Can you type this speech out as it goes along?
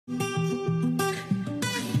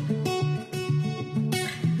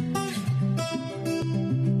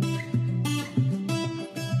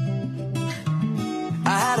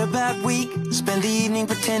spend the evening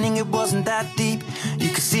pretending it wasn't that deep. You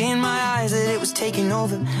could see in my eyes that it was taking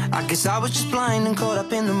over. I guess I was just blind and caught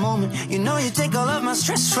up in the moment. You know you take all of my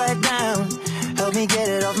stress right down, help me get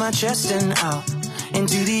it off my chest and out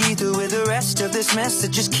into the ether with the rest of this mess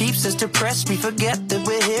that just keeps us depressed. We forget that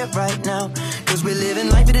we're here right now, cause we're living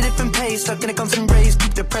life at a different pace, stuck in a constant race.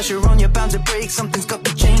 Keep the pressure on, you're bound to break. Something's got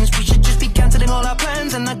to change. We should just be cancelling all our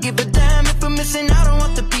plans and not give a damn if we're missing out on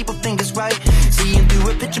what the people think is right. Seeing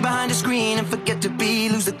through a picture behind a screen and forget to be,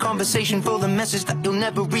 lose the conversation for the message that you'll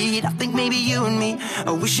never read. I think maybe you and me,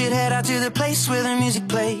 oh, we should head out to the place where the music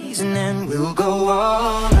plays, and then we'll go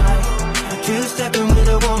all night, two-stepping with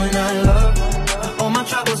a woman I love. All my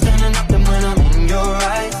troubles standing up, and when I'm in your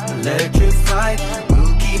eyes, electrified.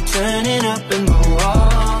 We'll keep turning up and go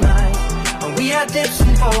all night. We had dips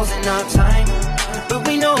and falls in our time, but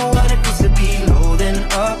we know what it feels to be low then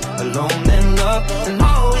up, alone then love. And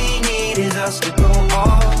all we need is us to go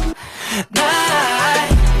all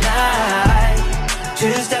night, night.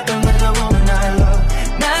 Just stepping with a woman I love.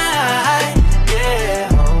 Night,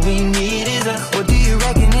 yeah. All we need is us. What do you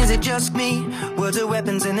reckon? Is it just me? Words are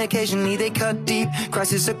weapons and occasionally they cut deep.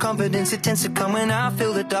 Crisis of confidence, it tends to come when I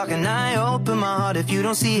feel the dark, and I open my heart. If you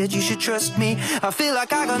don't see it, you should trust me. I feel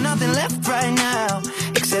like I got nothing left right now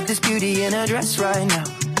except this beauty in her dress right now.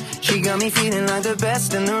 She got me feeling like the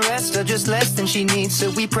best, and the rest are just less than she needs. So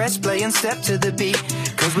we press play and step to the beat,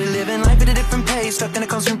 cause we're living life at a different pace, stuck in a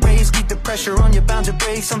constant race. Keep the pressure on, you're bound to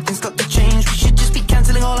break. Something's got to change. We should just be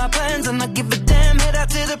cancelling all our plans and not give a damn. Head out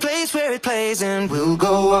to the place where it plays, and we'll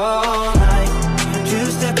go all night,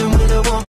 two-stepping with a woman.